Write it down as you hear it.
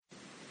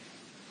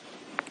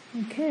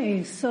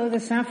Okay, so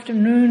this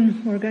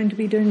afternoon we're going to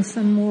be doing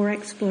some more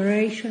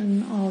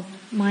exploration of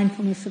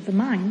mindfulness of the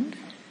mind,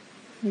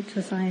 which,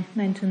 as I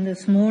mentioned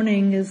this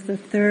morning, is the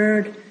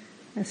third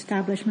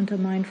establishment of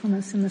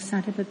mindfulness in the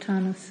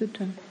Satipatthana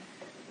Sutta.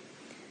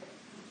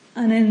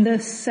 And in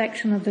this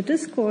section of the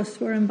discourse,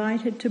 we're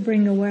invited to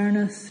bring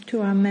awareness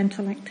to our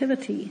mental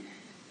activity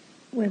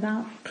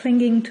without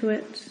clinging to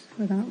it,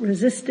 without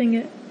resisting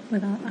it,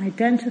 without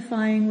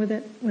identifying with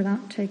it,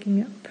 without taking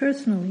it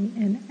personally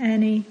in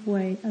any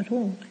way at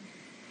all,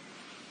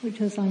 which,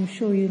 as I'm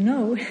sure you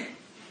know,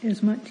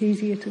 is much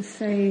easier to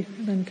say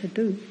than to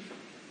do.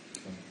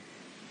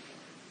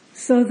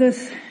 So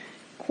this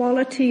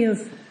quality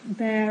of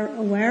bare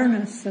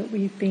awareness that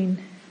we've been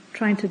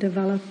trying to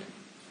develop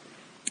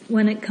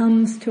when it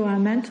comes to our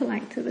mental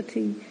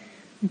activity,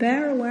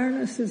 bare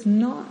awareness is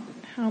not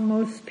how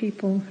most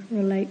people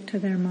relate to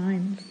their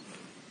minds.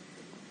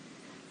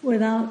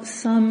 Without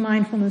some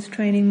mindfulness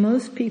training,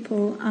 most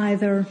people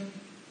either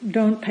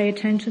don't pay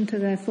attention to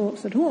their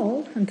thoughts at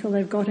all until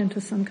they've got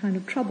into some kind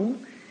of trouble,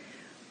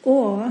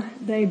 or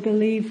they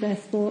believe their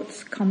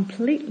thoughts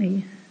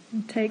completely,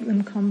 and take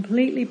them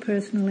completely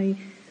personally,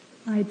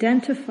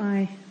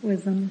 identify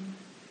with them,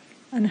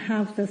 and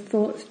have the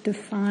thoughts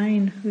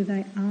define who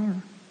they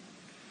are.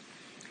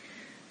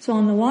 So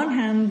on the one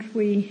hand,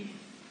 we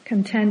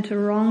can tend to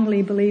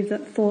wrongly believe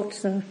that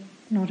thoughts are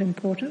not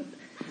important.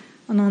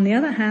 And on the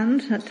other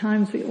hand, at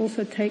times we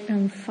also take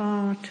them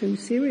far too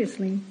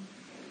seriously.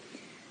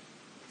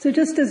 So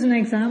just as an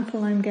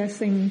example, I'm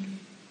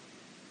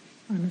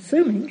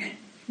assuming,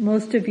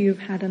 most of you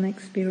have had an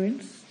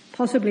experience,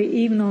 possibly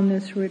even on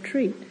this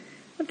retreat,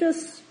 of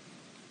just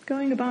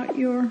going about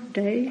your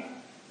day,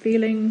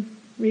 feeling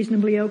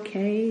reasonably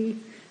okay,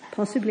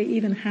 possibly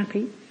even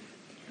happy.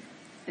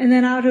 And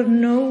then out of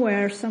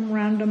nowhere, some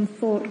random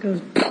thought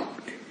goes,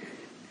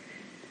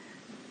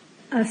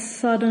 a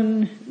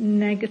sudden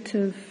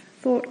negative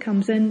thought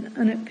comes in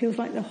and it feels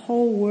like the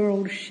whole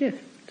world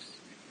shifts.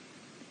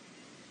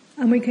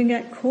 And we can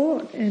get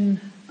caught in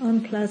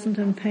unpleasant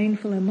and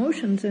painful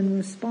emotions in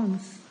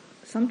response,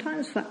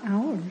 sometimes for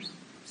hours,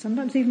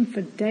 sometimes even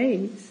for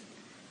days.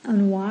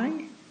 And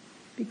why?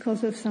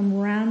 Because of some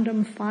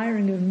random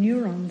firing of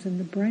neurons in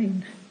the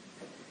brain.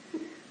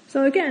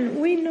 So again,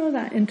 we know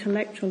that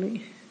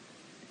intellectually.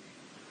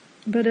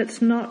 But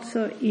it's not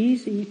so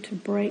easy to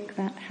break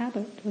that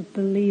habit of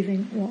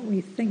believing what we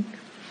think.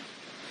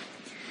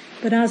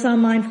 But as our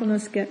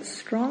mindfulness gets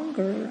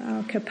stronger,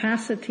 our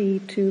capacity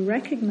to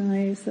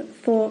recognize that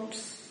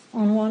thoughts,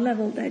 on one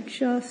level, they're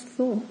just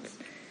thoughts.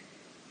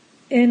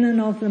 In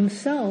and of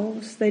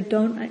themselves, they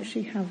don't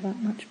actually have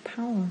that much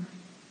power.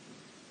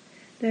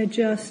 They're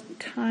just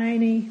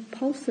tiny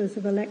pulses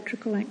of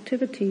electrical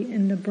activity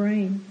in the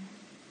brain.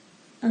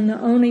 And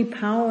the only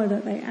power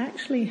that they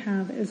actually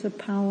have is the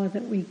power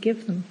that we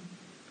give them.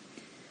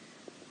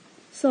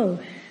 So,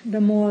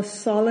 the more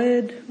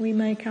solid we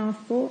make our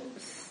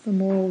thoughts, the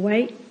more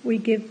weight we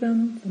give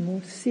them, the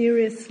more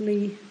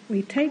seriously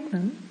we take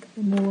them,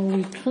 the more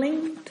we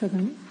cling to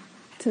them,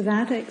 to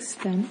that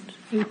extent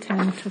we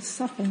tend to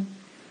suffer.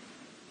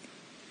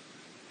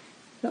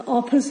 The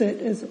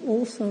opposite is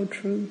also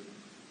true.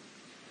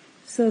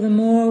 So the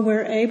more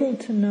we're able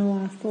to know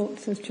our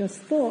thoughts as just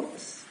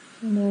thoughts,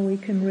 the more we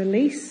can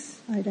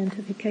release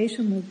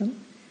identification with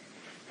them,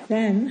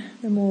 then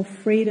the more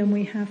freedom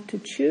we have to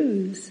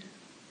choose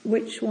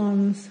which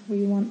ones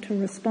we want to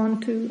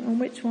respond to and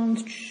which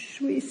ones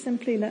we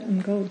simply let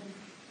them go.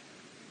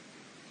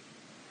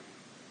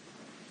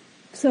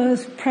 So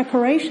as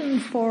preparation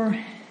for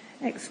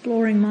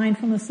exploring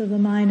mindfulness of the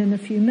mind in a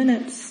few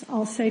minutes,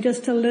 I'll say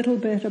just a little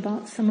bit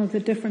about some of the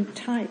different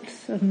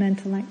types of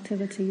mental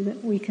activity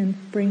that we can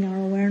bring our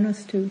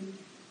awareness to.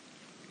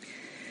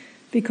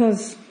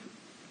 Because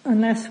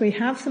unless we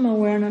have some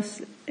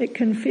awareness, it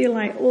can feel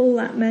like all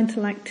that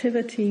mental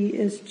activity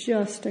is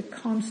just a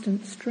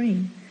constant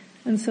stream.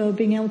 And so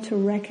being able to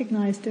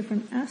recognize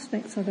different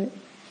aspects of it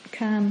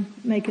can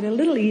make it a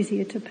little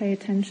easier to pay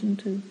attention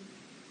to.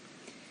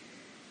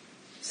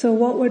 So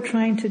what we're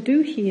trying to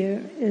do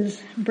here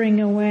is bring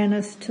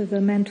awareness to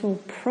the mental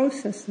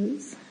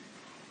processes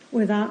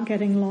without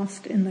getting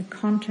lost in the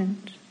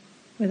content,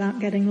 without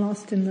getting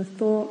lost in the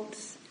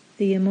thoughts,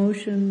 the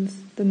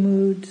emotions, the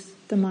moods,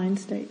 the mind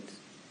states.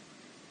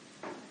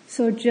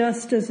 So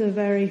just as a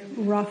very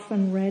rough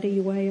and ready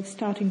way of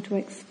starting to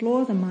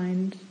explore the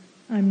mind,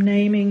 I'm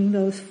naming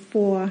those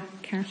 4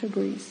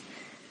 categories.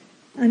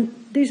 And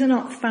these are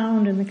not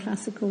found in the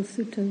classical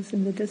suttas,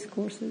 in the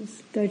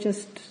discourses. They're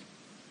just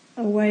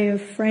a way of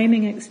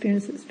framing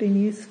experience that's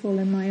been useful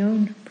in my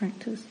own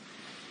practice.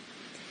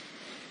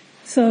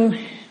 So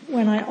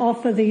when I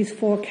offer these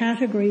 4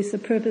 categories, the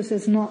purpose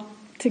is not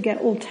to get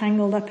all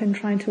tangled up in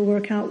trying to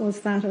work out was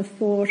that a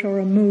thought or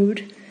a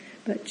mood,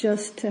 but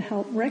just to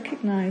help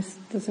recognize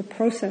there's a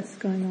process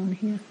going on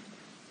here.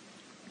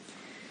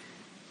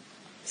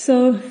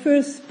 So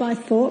first, by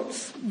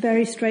thoughts,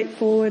 very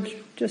straightforward,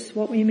 just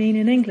what we mean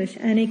in English,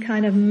 any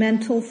kind of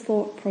mental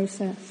thought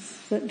process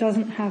that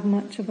doesn't have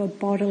much of a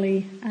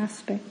bodily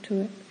aspect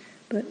to it.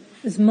 but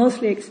is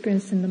mostly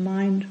experienced in the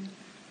mind.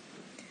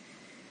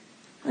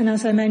 And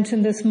as I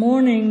mentioned this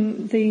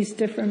morning, these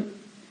different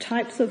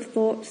types of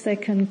thoughts, they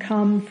can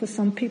come, for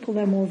some people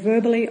they're more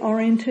verbally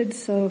oriented,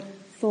 so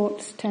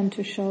thoughts tend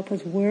to show up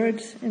as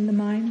words in the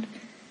mind,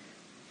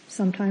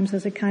 sometimes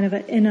as a kind of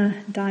an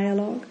inner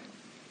dialogue.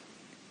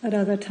 At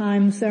other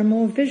times they're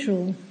more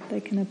visual. They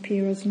can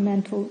appear as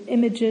mental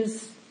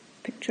images,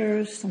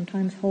 pictures,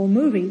 sometimes whole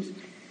movies.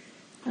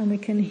 And we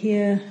can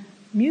hear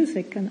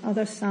music and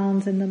other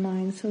sounds in the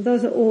mind. So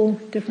those are all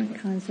different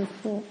kinds of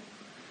thought.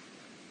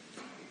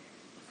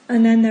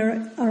 And then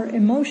there are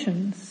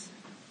emotions.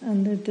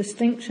 And the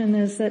distinction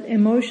is that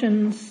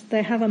emotions,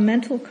 they have a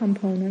mental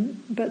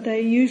component, but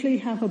they usually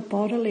have a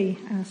bodily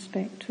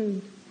aspect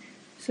too.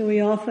 So we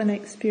often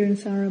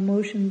experience our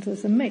emotions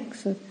as a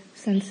mix of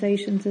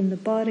sensations in the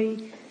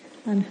body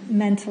and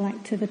mental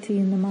activity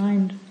in the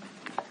mind.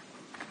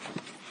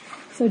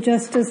 So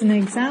just as an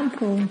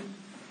example,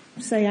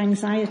 say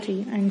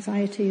anxiety.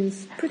 Anxiety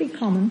is pretty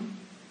common.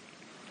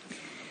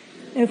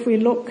 If we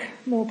look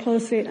more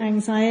closely at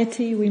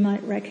anxiety, we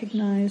might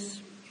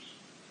recognize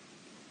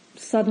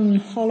sudden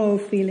hollow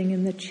feeling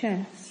in the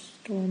chest,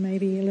 or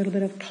maybe a little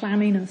bit of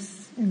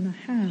clamminess in the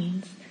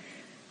hands.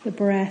 The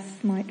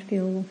breath might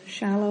feel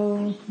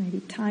shallow,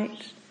 maybe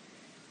tight.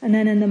 And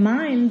then in the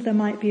mind, there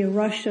might be a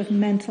rush of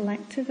mental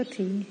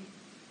activity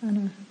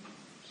and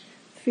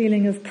a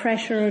feeling of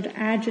pressured,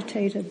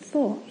 agitated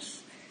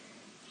thoughts.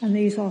 And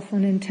these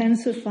often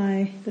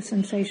intensify the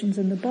sensations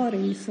in the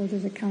body, so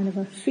there's a kind of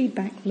a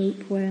feedback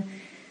loop where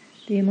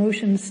the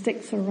emotion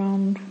sticks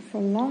around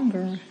for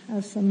longer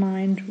as the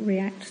mind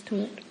reacts to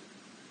it.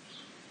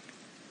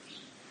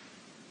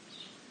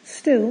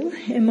 Still,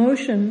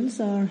 emotions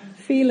are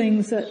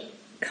feelings that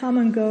come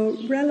and go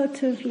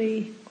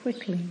relatively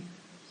quickly.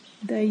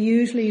 They're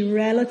usually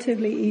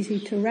relatively easy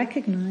to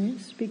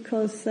recognize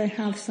because they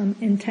have some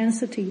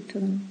intensity to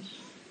them.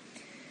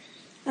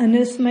 And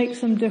this makes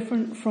them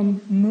different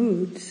from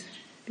moods,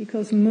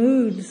 because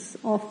moods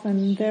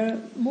often, they're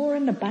more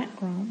in the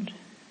background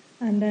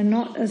and they're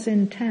not as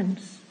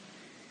intense.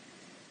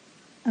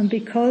 And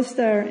because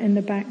they're in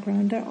the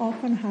background, they're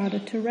often harder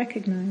to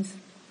recognize.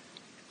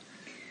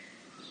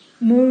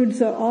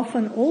 Moods are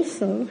often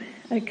also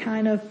a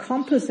kind of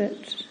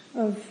composite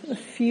of a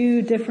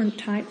few different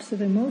types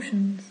of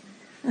emotions,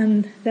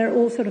 and they're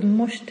all sort of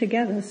mushed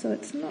together, so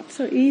it's not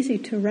so easy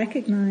to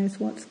recognize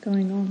what's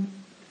going on.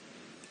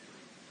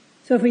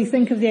 So if we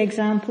think of the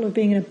example of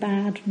being in a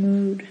bad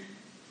mood,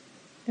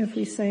 if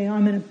we say,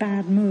 I'm in a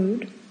bad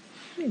mood,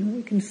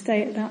 we can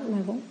stay at that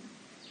level.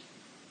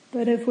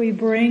 But if we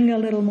bring a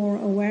little more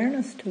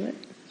awareness to it,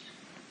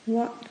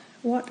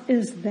 what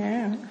is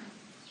there?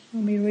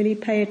 When we really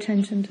pay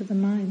attention to the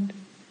mind,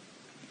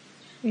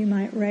 we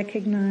might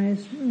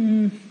recognize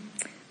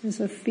there's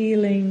a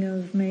feeling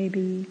of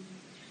maybe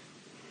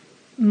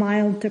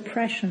mild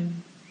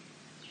depression,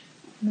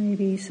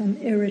 maybe some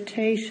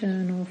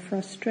irritation or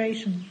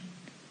frustration,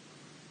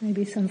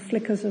 maybe some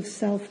flickers of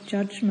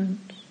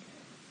self-judgment,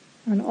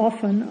 and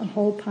often a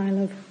whole pile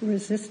of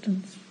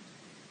resistance.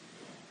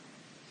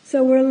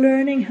 So we're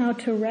learning how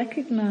to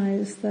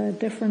recognize the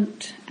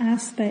different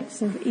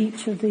aspects of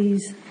each of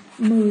these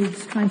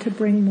moods, trying to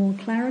bring more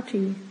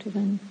clarity to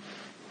them.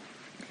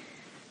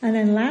 And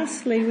then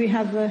lastly, we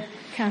have the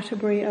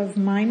category of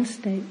mind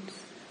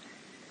states.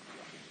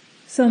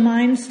 So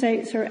mind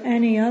states are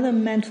any other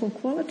mental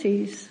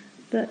qualities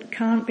that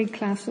can't be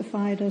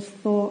classified as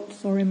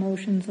thoughts or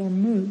emotions or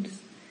moods.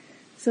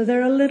 So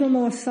they're a little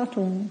more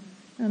subtle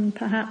and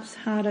perhaps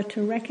harder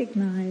to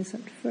recognize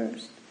at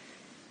first.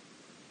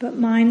 But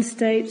mind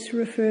states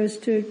refers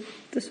to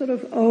the sort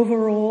of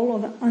overall or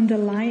the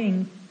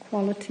underlying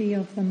quality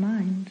of the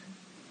mind.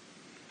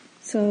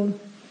 So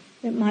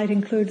it might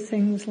include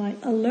things like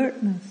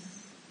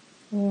alertness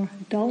or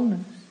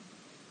dullness,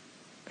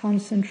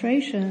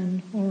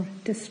 concentration or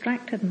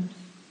distractedness,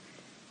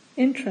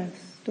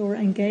 interest or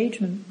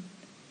engagement.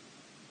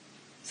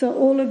 So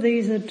all of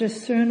these are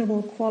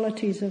discernible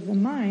qualities of the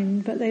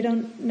mind, but they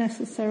don't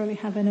necessarily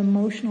have an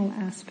emotional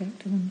aspect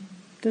to them.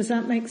 Does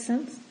that make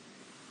sense?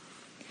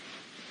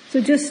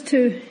 So just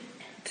to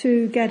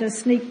get a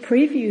sneak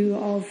preview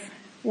of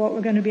what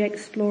we're going to be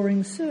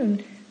exploring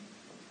soon,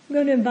 I'm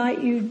going to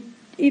invite you,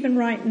 even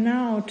right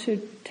now,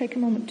 to take a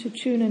moment to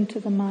tune into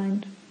the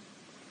mind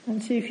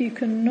and see if you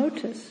can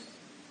notice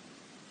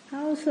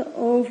how's the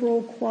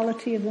overall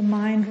quality of the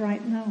mind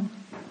right now.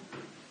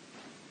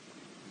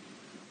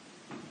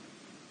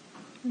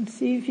 And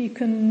see if you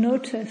can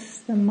notice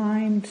the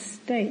mind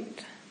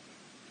state,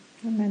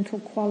 the mental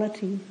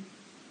quality.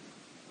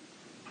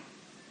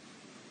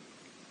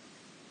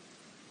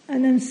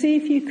 And then see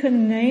if you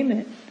can name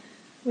it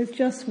with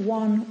just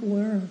one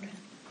word.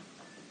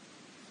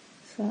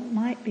 So it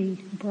might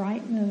be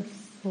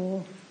brightness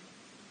or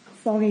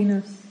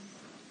fogginess,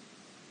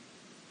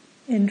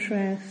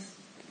 interest,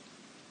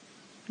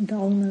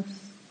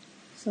 dullness,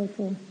 so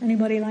forth.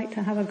 Anybody like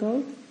to have a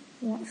go?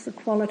 What's the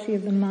quality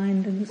of the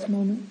mind in this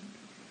moment?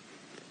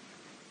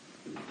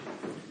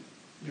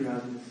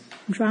 Drowsiness.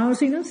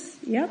 Drowsiness,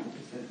 yep.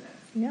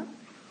 Yep.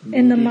 Moody.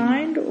 In the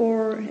mind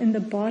or in the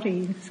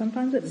body?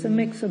 Sometimes it's a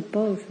mix of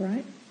both,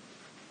 right?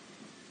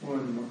 More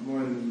in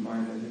the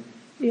mind, I think.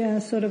 Yeah,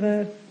 sort of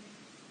a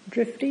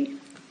drifty.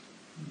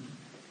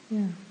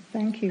 Yeah,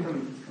 thank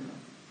you.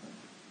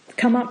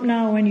 Come up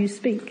now when you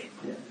speak.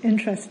 Yeah.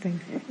 Interesting.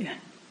 Yeah,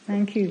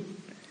 thank you.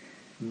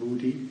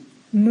 Moody.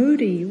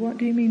 Moody. What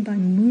do you mean by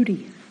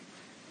moody?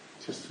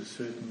 Just a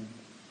certain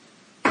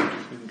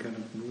kind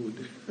of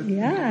mood.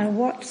 Yeah,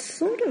 what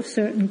sort of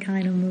certain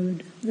kind of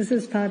mood? This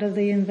is part of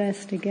the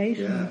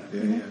investigation.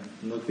 Yeah.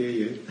 I'm not there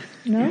yet.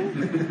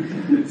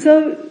 No?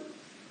 So,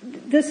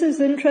 this is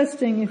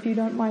interesting if you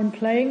don't mind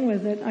playing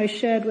with it. I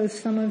shared with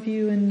some of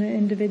you in the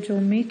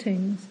individual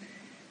meetings.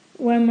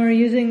 When we're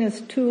using this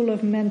tool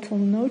of mental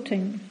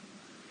noting,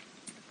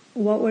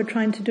 what we're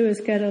trying to do is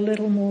get a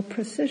little more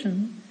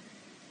precision,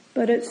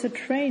 but it's a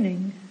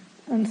training.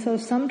 And so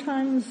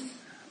sometimes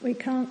we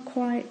can't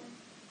quite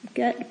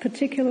get,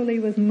 particularly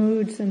with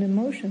moods and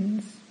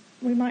emotions,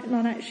 we might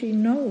not actually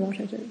know what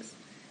it is.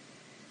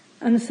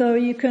 And so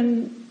you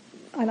can,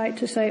 I like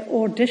to say,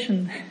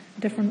 audition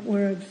different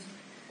words.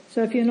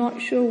 So if you're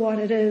not sure what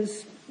it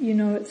is, you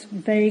know it's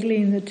vaguely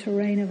in the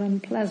terrain of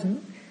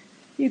unpleasant,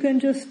 you can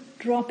just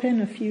drop in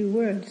a few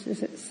words.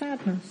 Is it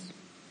sadness?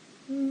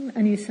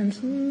 And you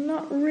sense,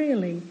 not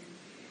really.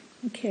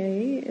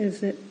 Okay,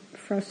 is it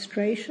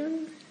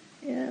frustration?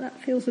 Yeah,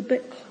 that feels a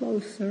bit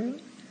closer.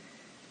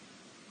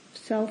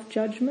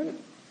 Self-judgment?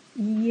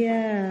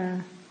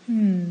 Yeah.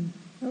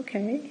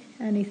 Okay.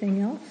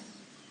 Anything else?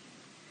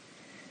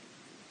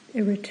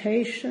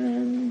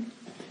 Irritation?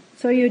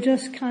 So you're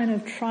just kind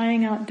of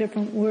trying out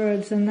different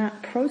words, and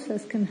that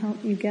process can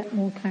help you get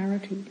more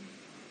clarity.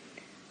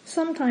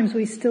 Sometimes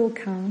we still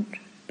can't,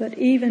 but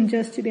even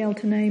just to be able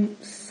to name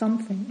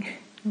something,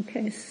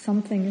 okay,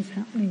 something is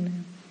happening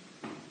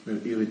now.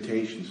 Well,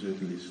 irritation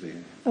certainly is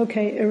there.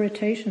 Okay,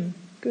 irritation.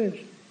 Good.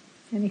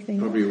 Anything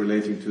Probably else?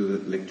 relating to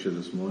the lecture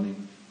this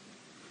morning.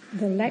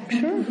 The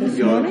lecture this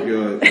morning?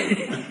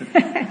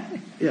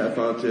 Yeah,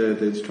 about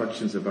the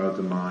instructions about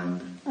the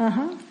mind.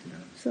 Uh-huh. Yeah.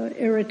 So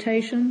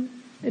irritation.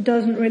 It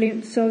doesn't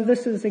really, so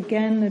this is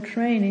again the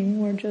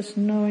training. We're just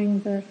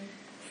knowing the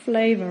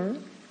flavor.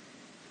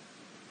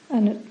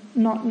 And it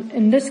not,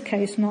 in this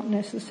case, not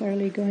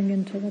necessarily going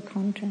into the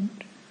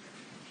content.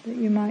 But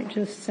you might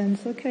just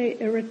sense, okay,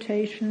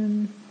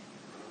 irritation.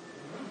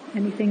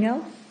 Anything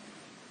else?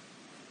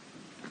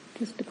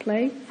 Just to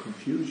play?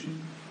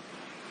 Confusion.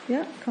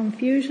 Yeah,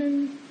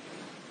 confusion.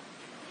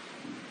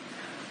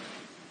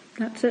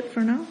 That's it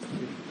for now?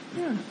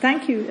 Yeah,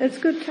 thank you. It's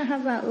good to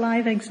have that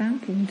live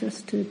example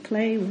just to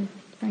play with.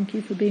 Thank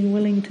you for being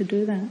willing to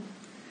do that.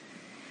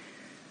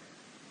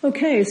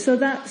 Okay, so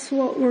that's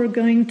what we're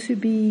going to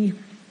be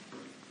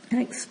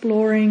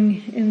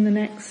exploring in the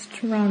next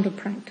round of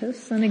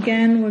practice. And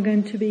again, we're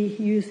going to be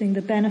using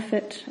the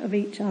benefit of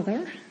each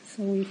other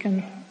so we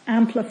can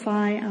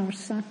amplify our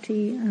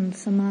sati and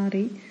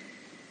samadhi.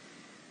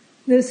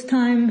 This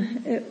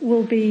time it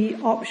will be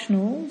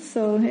optional,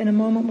 so in a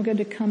moment we're going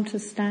to come to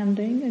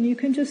standing, and you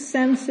can just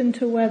sense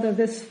into whether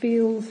this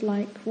feels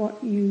like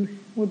what you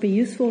would be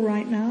useful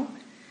right now.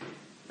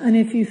 And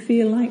if you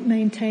feel like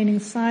maintaining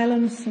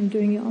silence and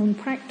doing your own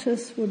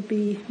practice would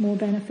be more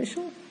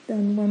beneficial,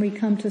 then when we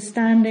come to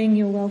standing,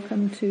 you're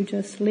welcome to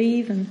just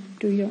leave and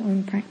do your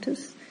own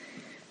practice.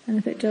 And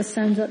if it just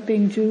ends up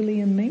being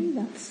Julie and me,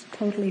 that's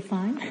totally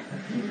fine.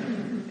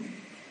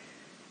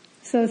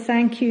 So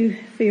thank you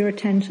for your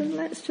attention.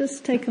 Let's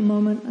just take a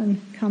moment and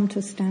come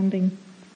to standing.